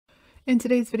In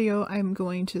today's video, I'm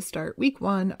going to start week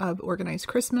 1 of Organized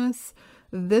Christmas.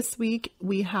 This week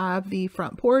we have the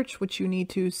front porch, which you need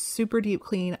to super deep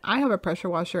clean. I have a pressure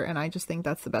washer and I just think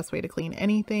that's the best way to clean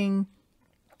anything.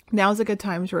 Now's a good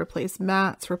time to replace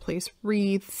mats, replace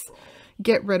wreaths,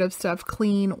 get rid of stuff,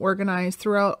 clean, organize,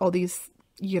 throughout all these,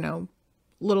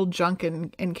 little junk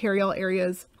and carry-all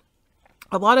areas.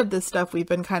 A lot of this stuff we've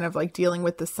been kind of like dealing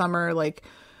with this summer, like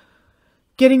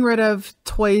getting rid of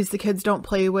toys the kids don't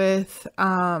play with,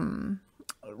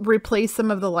 replace some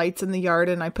of the lights in the yard,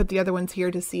 and I put the other ones here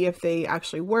to see if they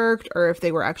actually worked or if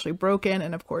they were actually broken,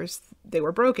 and of course they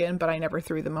were broken, but I never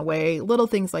threw them away. Little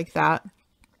things like that.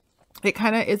 It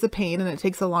kind of is a pain and it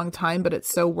takes a long time, but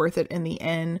it's so worth it in the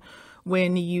end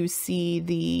when you see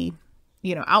the,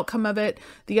 outcome of it.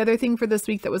 The other thing for this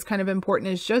week that was kind of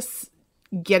important is just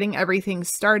getting everything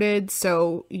started.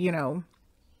 So,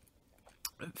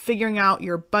 figuring out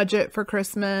your budget for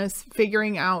Christmas,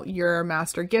 figuring out your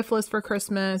master gift list for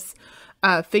Christmas,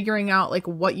 figuring out like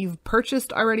what you've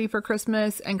purchased already for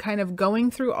Christmas, and kind of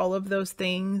going through all of those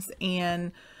things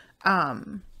and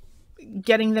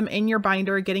getting them in your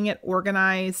binder, getting it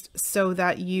organized so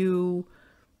that you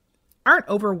aren't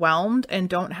overwhelmed and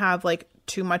don't have like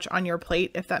too much on your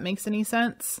plate, if that makes any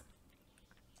sense.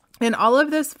 And all of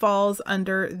this falls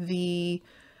under the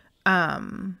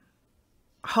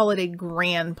holiday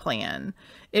grand plan.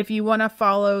 If you want to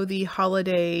follow the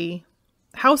holiday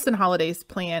house and holidays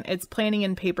plan, it's planning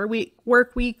and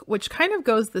paperwork week, which kind of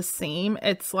goes the same.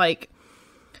 It's like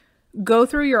go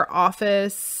through your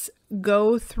office,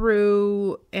 go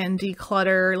through and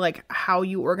declutter like how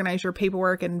you organize your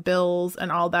paperwork and bills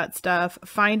and all that stuff.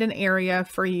 Find an area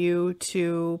for you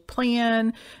to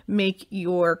plan, make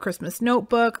your Christmas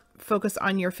notebook, focus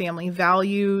on your family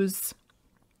values,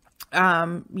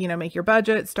 make your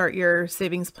budget, start your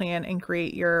savings plan, and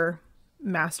create your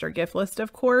master gift list,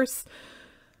 of course.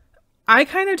 I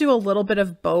kind of do a little bit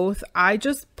of both. I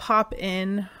just pop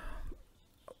in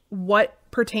what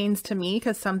pertains to me,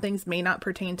 because some things may not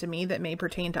pertain to me that may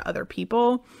pertain to other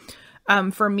people.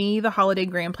 For me, the holiday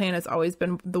grand plan has always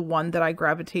been the one that I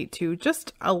gravitate to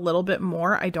just a little bit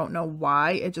more. I don't know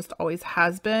why. It just always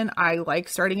has been. I like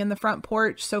starting in the front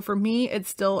porch. So for me, it's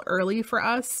still early for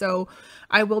us. So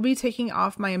I will be taking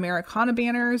off my Americana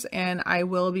banners and I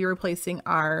will be replacing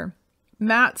our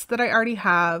mats that I already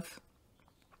have.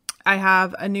 I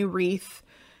have a new wreath,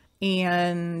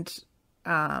 and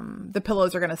the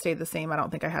pillows are going to stay the same. I don't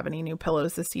think I have any new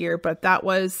pillows this year, but that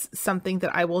was something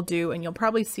that I will do. And you'll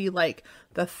probably see like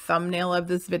the thumbnail of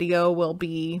this video will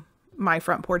be my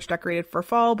front porch decorated for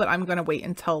fall, but I'm going to wait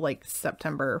until like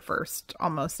September 1st,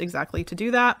 almost exactly, to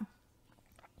do that.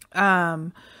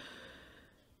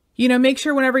 Make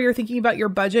sure whenever you're thinking about your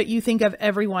budget, you think of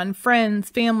everyone, friends,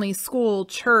 family, school,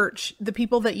 church, the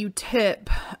people that you tip,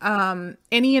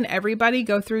 any and everybody.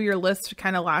 Go through your list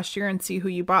kind of last year and see who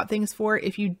you bought things for.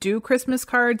 If you do Christmas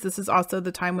cards, this is also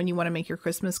the time when you want to make your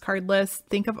Christmas card list.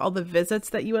 Think of all the visits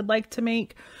that you would like to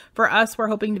make. For us, we're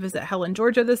hoping to visit Helen,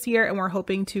 Georgia this year, and we're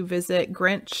hoping to visit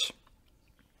Grinch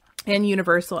and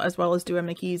Universal, as well as do a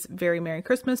Mickey's Very Merry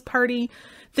Christmas party.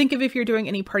 Think of if you're doing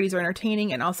any parties or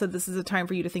entertaining, and also this is a time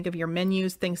for you to think of your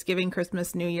menus, Thanksgiving,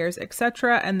 Christmas, New Year's,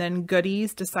 etc. And then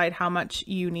goodies, decide how much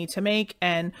you need to make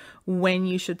and when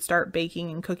you should start baking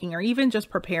and cooking, or even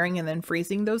just preparing and then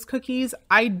freezing those cookies.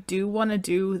 I do want to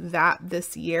do that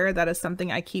this year. That is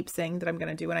something I keep saying that I'm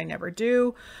going to do and I never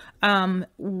do. I'm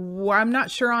not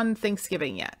sure on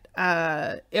Thanksgiving yet.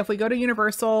 If we go to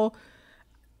Universal,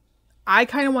 I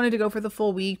kind of wanted to go for the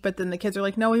full week, but then the kids are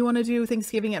like, no, we want to do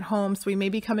Thanksgiving at home. So we may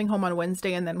be coming home on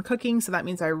Wednesday and then cooking. So that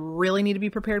means I really need to be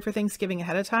prepared for Thanksgiving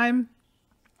ahead of time.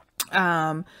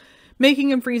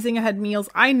 Making and freezing ahead meals.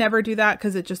 I never do that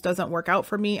because it just doesn't work out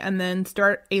for me. And then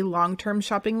start a long-term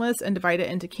shopping list and divide it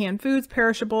into canned foods,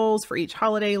 perishables for each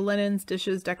holiday, linens,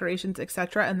 dishes, decorations,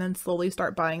 etc. And then slowly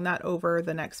start buying that over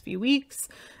the next few weeks.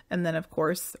 And then, of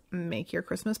course, make your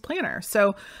Christmas planner.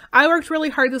 So I worked really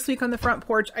hard this week on the front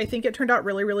porch. I think it turned out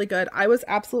really, really good. I was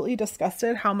absolutely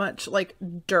disgusted how much like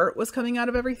dirt was coming out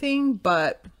of everything,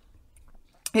 but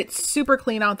it's super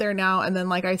clean out there now. And then,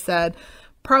 like I said,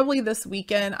 probably this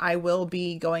weekend, I will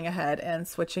be going ahead and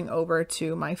switching over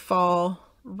to my fall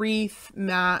wreath,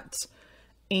 mat,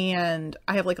 and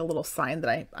I have like a little sign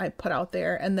that I put out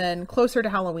there. And then closer to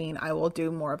Halloween, I will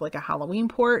do more of like a Halloween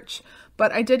porch.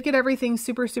 But I did get everything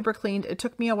super, super cleaned. It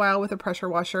took me a while with a pressure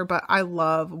washer, but I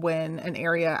love when an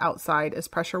area outside is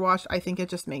pressure washed. I think it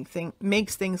just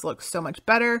makes things look so much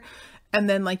better. And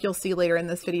then, like you'll see later in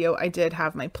this video, I did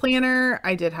have my planner.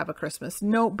 I did have a Christmas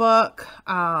notebook.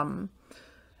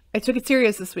 I took it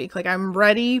serious this week. Like, I'm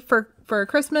ready for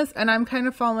Christmas, and I'm kind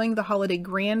of following the holiday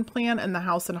grand plan and the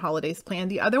house and holidays plan.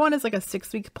 The other one is like a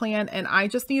 6-week plan, and I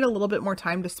just need a little bit more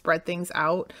time to spread things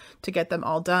out to get them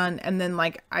all done. And then,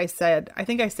 like I said, I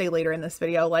think I say later in this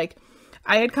video, like,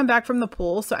 I had come back from the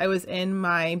pool, so I was in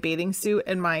my bathing suit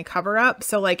and my cover up.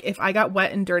 So like if I got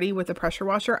wet and dirty with the pressure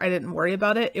washer, I didn't worry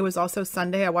about it. It was also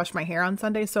Sunday. I washed my hair on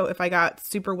Sunday. So if I got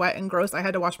super wet and gross, I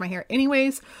had to wash my hair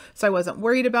anyways. So I wasn't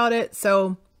worried about it.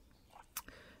 So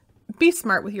be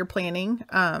smart with your planning.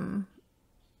 And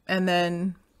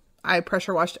then I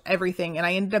pressure washed everything, and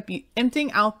I ended up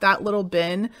emptying out that little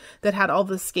bin that had all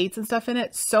the skates and stuff in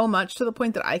it so much to the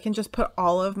point that I can just put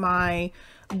all of my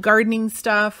gardening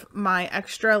stuff, my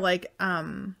extra like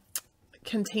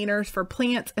containers for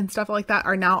plants and stuff like that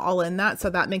are now all in that.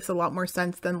 So that makes a lot more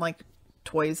sense than like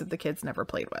toys that the kids never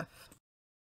played with.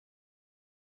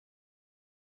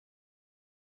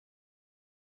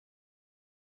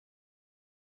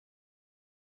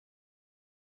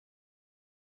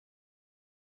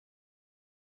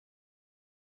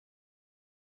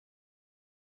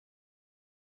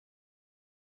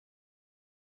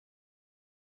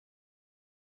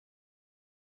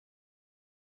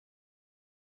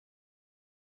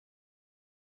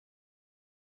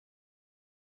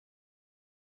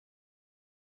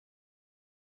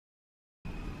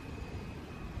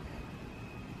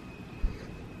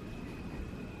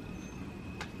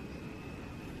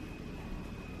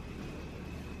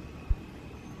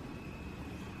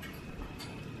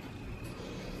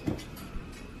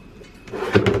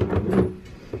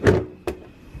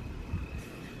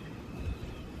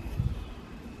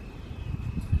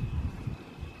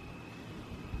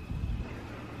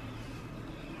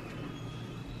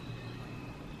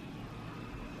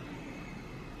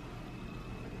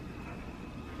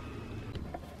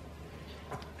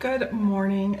 Good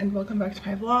morning and welcome back to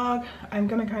my vlog. I'm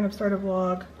gonna kind of start a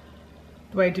vlog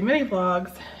the way I do many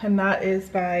vlogs, and that is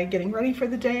by getting ready for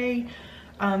the day.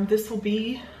 This will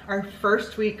be our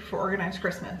first week for Organized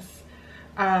Christmas.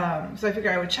 So I figured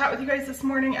I would chat with you guys this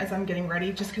morning as I'm getting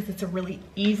ready, just because it's a really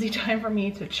easy time for me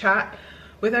to chat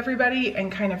with everybody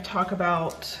and kind of talk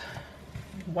about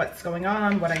what's going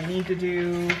on, what I need to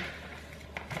do,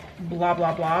 blah,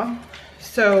 blah, blah.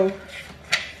 So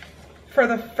for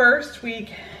the first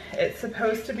week, it's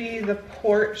supposed to be the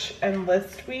porch and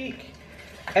list week.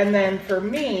 And then for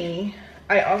me,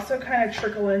 I also kind of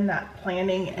trickle in that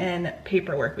planning and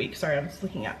paperwork week. Sorry, I'm just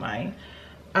looking at my,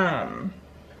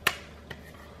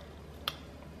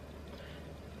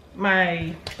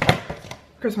 my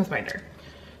Christmas binder.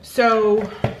 So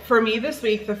for me this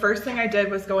week, the first thing I did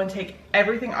was go and take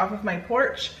everything off of my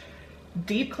porch,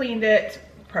 deep cleaned it,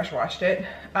 pressure washed it.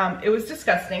 It was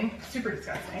disgusting, super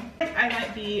disgusting. I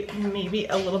might be maybe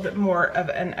a little bit more of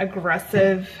an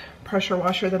aggressive pressure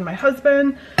washer than my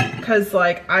husband, because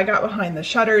like I got behind the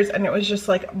shutters and it was just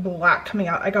like black coming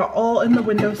out. I got all in the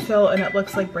windowsill and it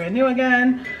looks like brand new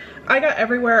again. I got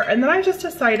everywhere, and then I just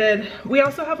decided, we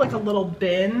also have like a little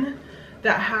bin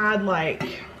that had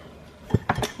like,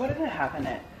 what did it have in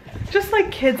it? Just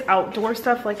like kids outdoor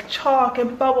stuff like chalk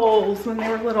and bubbles when they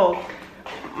were little.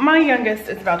 My youngest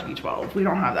is about to be 12. We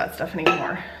don't have that stuff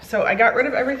anymore. So I got rid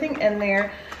of everything in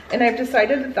there, and I've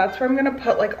decided that that's where I'm gonna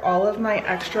put like all of my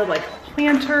extra like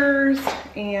planters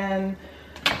and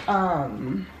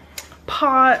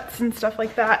pots and stuff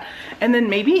like that. And then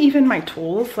maybe even my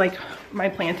tools, like my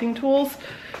planting tools.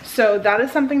 So that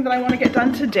is something that I want to get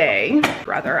done today.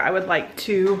 Rather, I would like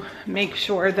to make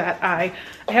sure that I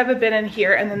have a bin in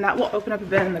here, and then that will open up a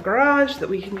bin in the garage that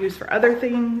we can use for other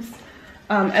things.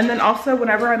 And then also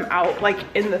whenever I'm out like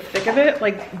in the thick of it,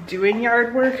 like doing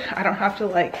yard work, I don't have to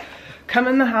like come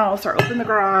in the house or open the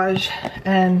garage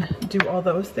and do all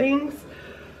those things.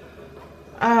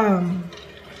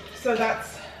 So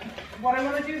that's what I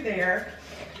want to do there.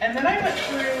 And then I went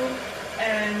through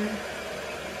and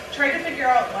tried to figure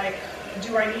out, like,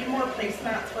 do I need more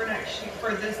placemats for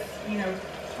for this, you know,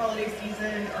 holiday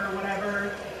season or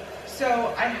whatever.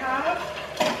 So I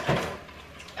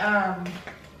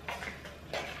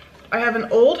have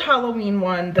an old Halloween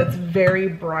one that's very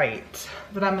bright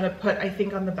that I'm gonna put, I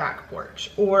think, on the back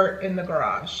porch or in the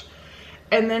garage.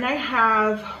 And then I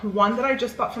have one that I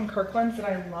just bought from Kirkland's that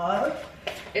I love.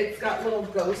 It's got little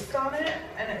ghosts on it,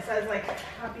 and it says like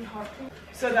happy haunting.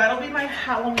 So that'll be my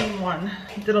Halloween one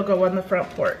that'll go on the front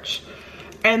porch.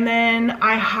 And then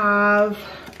I have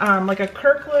like a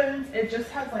Kirkland's, it just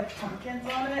has like pumpkins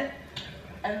on it,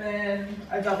 and then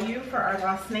a W for our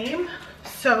last name.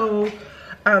 So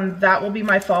that will be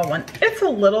my fall one. It's a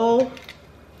little,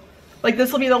 like,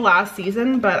 this will be the last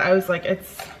season, but I was like,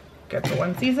 it's good for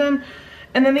one season.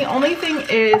 And then the only thing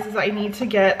is I need to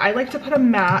get, I like to put a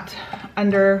mat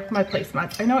under my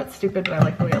placemats. I know it's stupid, but I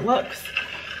like the way it looks.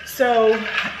 So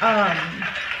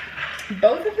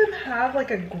both of them have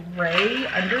like a gray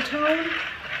undertone,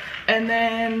 and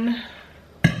then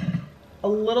a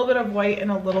little bit of white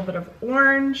and a little bit of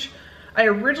orange. I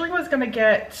originally was gonna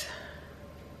get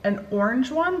an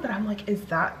orange one, but I'm like, is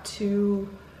that too,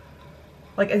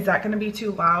 like, is that gonna be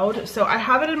too loud? So I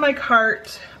have it in my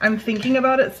cart. I'm thinking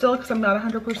about it still because I'm not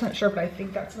 100% sure, but I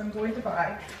think that's what I'm going to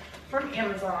buy from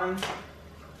Amazon.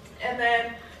 And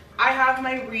then I have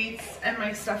my wreaths and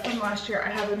my stuff from last year. I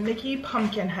have a Mickey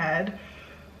pumpkin head.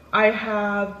 I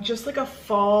have just like a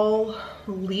fall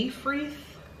leaf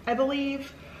wreath, I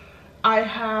believe. I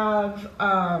have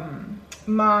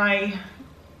my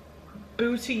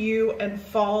Boo to You and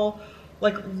fall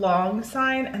like long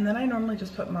sign, and then I normally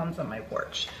just put Moms on my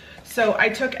porch. So I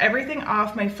took everything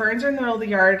off. My ferns are in the middle of the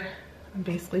yard. I'm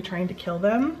basically trying to kill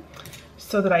them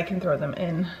so that I can throw them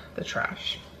in the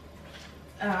trash.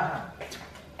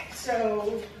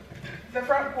 So the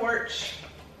front porch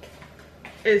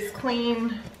is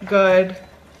clean, good,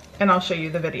 and I'll show you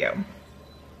the video.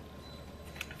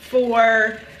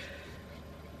 For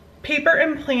paper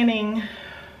and planning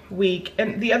week,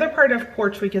 and the other part of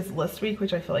Porch week is list week,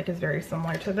 which I feel like is very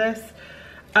similar to this.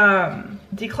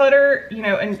 Declutter, you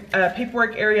know, and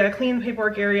paperwork area, clean the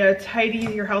paperwork area, tidy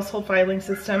your household filing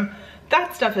system.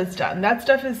 That stuff is done. That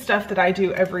stuff is stuff that I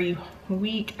do every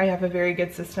week. I have a very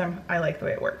good system. I like the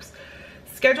way it works.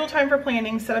 Schedule time for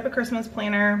planning, set up a Christmas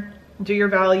planner, do your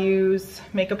values,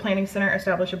 make a planning center,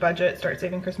 establish a budget, start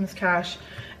saving Christmas cash,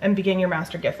 and begin your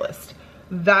master gift list.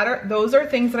 Those are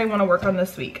things that I want to work on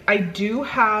this week. I do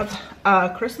have a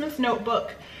Christmas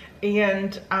notebook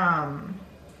and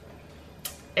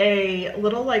a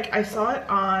little, like, I saw it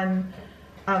on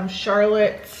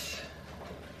Charlotte,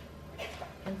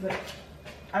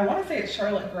 I want to say it's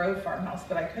Charlotte Grove Farmhouse,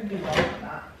 but I could be wrong on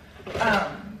that.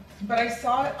 But I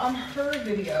saw it on her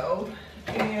video,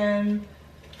 and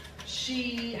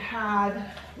she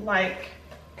had like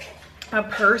a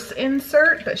purse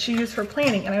insert that she used for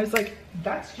planning, and I was like,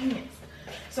 that's genius.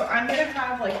 So I'm gonna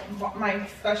have like my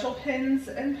special pens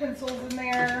and pencils in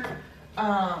there.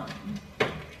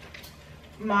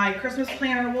 My Christmas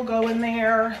planner will go in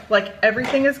there. Like,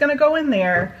 everything is gonna go in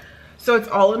there. So it's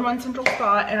all in one central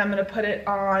spot, and I'm gonna put it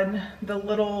on the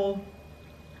little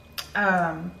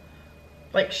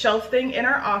like shelf thing in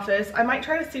our office. I might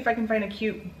try to see if I can find a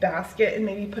cute basket and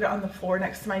maybe put it on the floor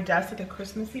next to my desk, like a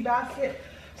Christmassy basket.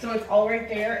 So it's all right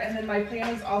there. And then my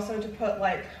plan is also to put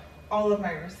like all of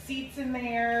my receipts in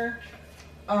there.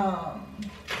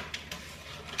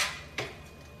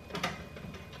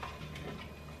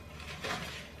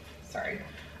 Sorry.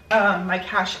 My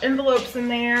cash envelopes in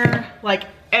there. Like,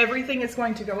 everything is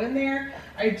going to go in there.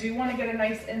 I do want to get a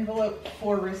nice envelope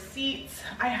for receipts.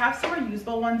 I have some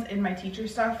reusable ones in my teacher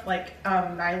stuff, like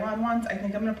nylon ones. I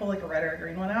think I'm gonna pull like a red or a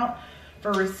green one out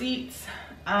for receipts.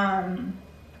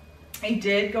 I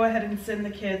did go ahead and send the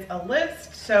kids a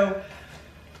list, so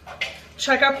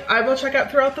I will check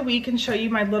out throughout the week and show you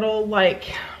my little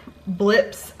like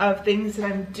blips of things that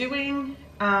I'm doing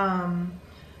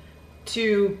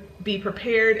to be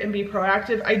prepared and be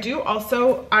proactive.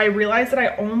 I realize that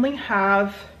I only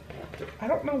have, I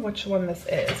don't know which one this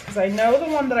is, because I know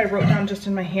the one that I wrote down just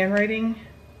in my handwriting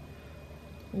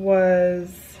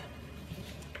was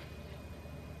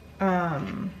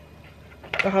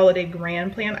the holiday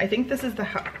grand plan. I think this is the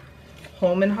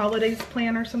home and holidays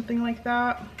plan or something like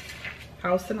that.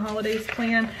 House and holidays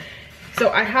plan.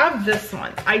 So I have this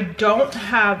one. I don't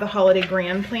have the holiday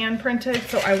grand plan printed,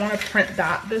 so I want to print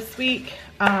that this week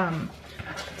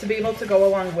to be able to go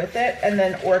along with it, and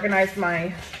then organize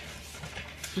my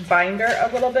binder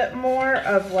a little bit more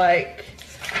of like,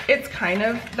 it's kind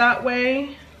of that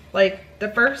way. Like, the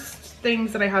first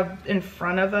things that I have in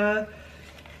front of a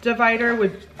divider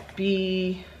would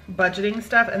be budgeting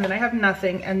stuff, and then I have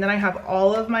nothing, and then I have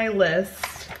all of my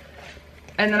lists,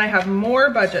 and then I have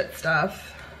more budget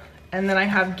stuff, and then I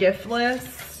have gift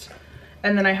lists,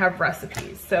 and then I have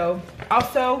recipes. So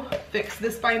also fix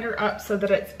this binder up so that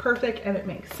it's perfect and it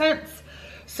makes sense.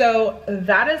 So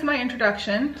that is my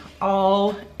introduction,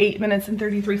 all 8 minutes and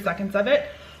 33 seconds of it.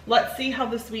 Let's see how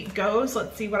this week goes.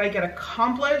 Let's see what I get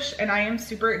accomplished, and I am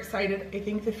super excited. I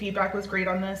think the feedback was great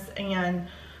on this, and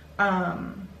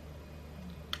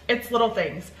it's little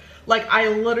things. Like, I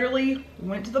literally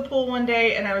went to the pool one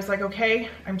day and I was like, okay,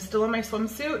 I'm still in my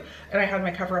swimsuit and I had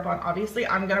my cover up on. Obviously,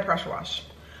 I'm gonna pressure wash.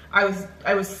 I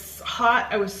was hot,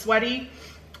 I was sweaty.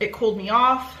 It cooled me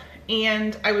off,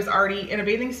 and I was already in a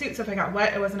bathing suit, so if I got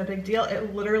wet, it wasn't a big deal.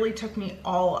 It literally took me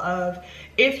all of,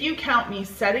 if you count me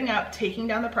setting up, taking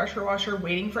down the pressure washer,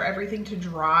 waiting for everything to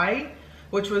dry,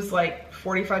 which was like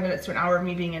 45 minutes to an hour of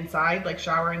me being inside, like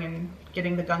showering and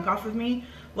getting the gunk off of me,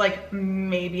 like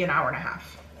maybe an hour and a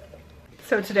half.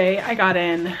 So today I got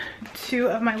in 2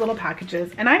 of my little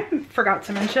packages, and I forgot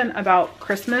to mention about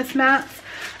Christmas mats.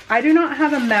 I do not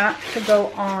have a mat to go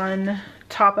on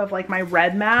top of like my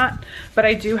red mat, but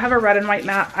I do have a red and white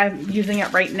mat. I'm using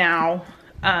it right now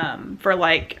for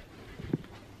like,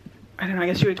 I don't know, I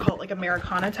guess you would call it like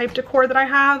Americana type decor that I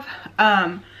have.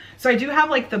 So I do have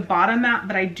like the bottom mat,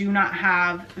 but I do not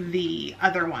have the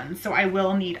other one. So I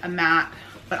will need a mat,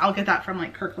 but I'll get that from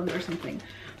like Kirkland or something.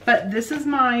 But this is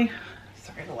my,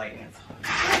 sorry, the lighting is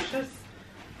gorgeous.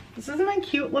 This is my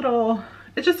cute little,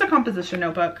 it's just a composition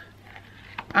notebook.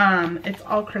 It's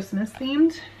all Christmas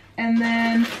themed. And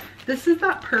then this is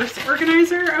that purse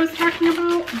organizer I was talking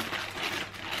about.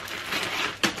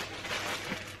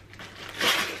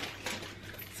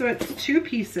 So it's 2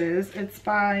 pieces. It's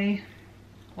by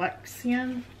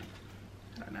Lexian.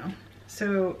 I don't know.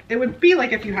 So it would be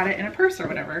like if you had it in a purse or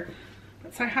whatever.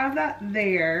 So I have that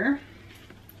there.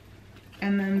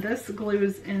 And then this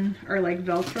glues in, or like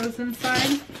Velcros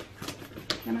inside.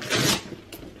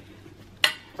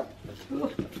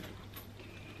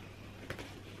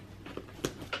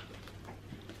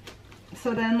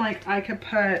 So then like I could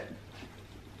put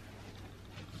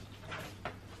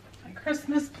my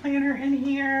Christmas planner in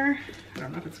here. I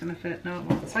don't know if it's gonna fit. No, it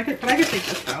won't. So I could take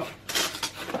this out.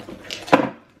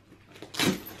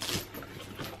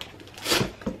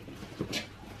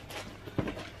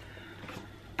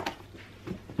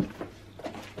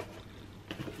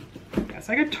 Yes,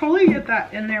 I could totally get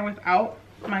that in there without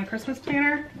my Christmas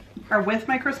planner, or with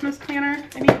my Christmas planner.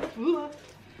 I mean, ooh.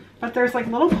 But there's like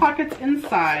little pockets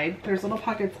inside. There's little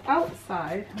pockets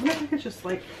outside. I wonder if I could just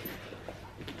like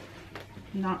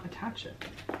not attach it.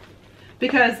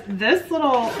 Because this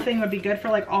little thing would be good for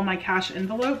like all my cash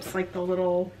envelopes, like the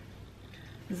little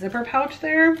zipper pouch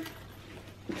there.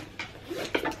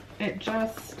 It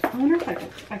just, I wonder if I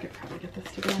could probably get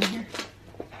this to go in here.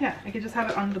 Yeah, I could just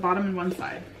have it on the bottom and one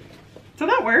side. So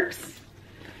that works.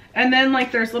 And then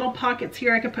like there's little pockets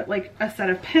here. I could put like a set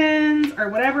of pins or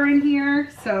whatever in here.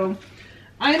 So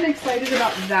I'm excited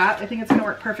about that. I think it's gonna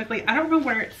work perfectly. I don't know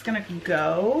where it's gonna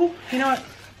go. You know what?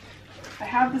 I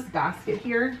have this basket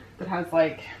here that has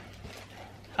like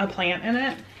a plant in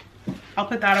it. I'll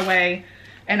put that away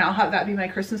and I'll have that be my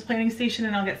Christmas planning station,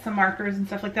 and I'll get some markers and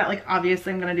stuff like that. Like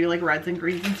obviously I'm gonna do like reds and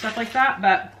greens and stuff like that,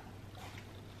 but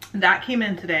that came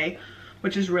in today,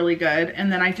 which is really good.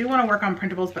 And then I do want to work on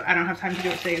printables, but I don't have time to do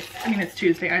it today. I mean, it's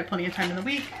Tuesday. I have plenty of time in the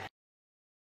week.